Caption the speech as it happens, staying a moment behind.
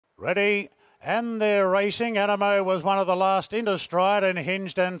Ready, and they're racing. Anamoe was one of the last into stride, and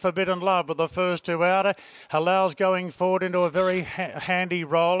Hinged and Forbidden Love were the first two out. Halal's going forward into a very handy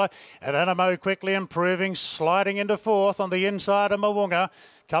roller, and Anamoe quickly improving, sliding into fourth on the inside of Mawunga.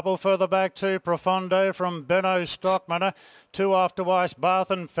 Couple further back to Profondo from Benno Stockman. Two after Weiss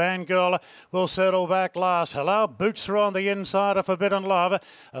Bath, and Fangirl will settle back last. Halal boots through on the inside of Forbidden Love.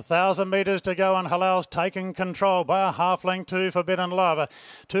 1,000 metres to go, and Halal's taking control by a half length to Forbidden Love.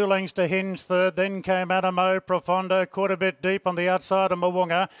 2 lengths to Hinge third. Then came Anamoe. Profondo caught a bit deep on the outside of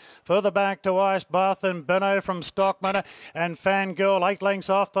Mawunga. Further back to Weiss Bath and Benno from Stockman, and Fangirl 8 lengths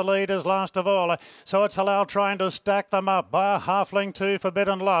off the leaders last of all. So it's Halal trying to stack them up by a half length to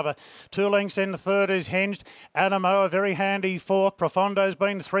Forbidden Love. 2 lengths in third is Hinged. Anamoe a very handy fourth. Profondo's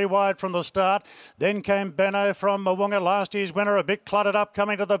been 3 wide from the start. Then came Benno from Mawunga, last year's winner, a bit cluttered up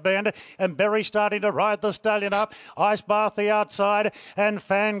coming to the bend, and Berry starting to ride the stallion up. Ice Bath the outside, and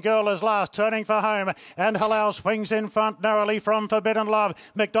Fangirl is last, turning for home, and Halal swings in front narrowly from Forbidden Love.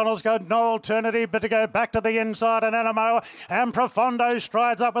 McDonald's got no alternative but to go back to the inside, and Anamoe and Profondo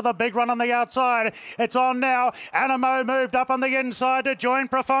strides up with a big run on the outside. It's on now. Anamoe moved up on the inside to join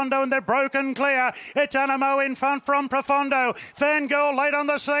Profondo, and they're broken clear. It's Anamoe in front from Profondo. Fangirl late on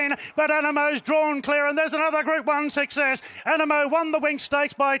the scene, but Anamoe's drawn clear, and there's another Group 1 success. Anamoe won the Winx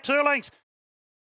Stakes by 2 lengths.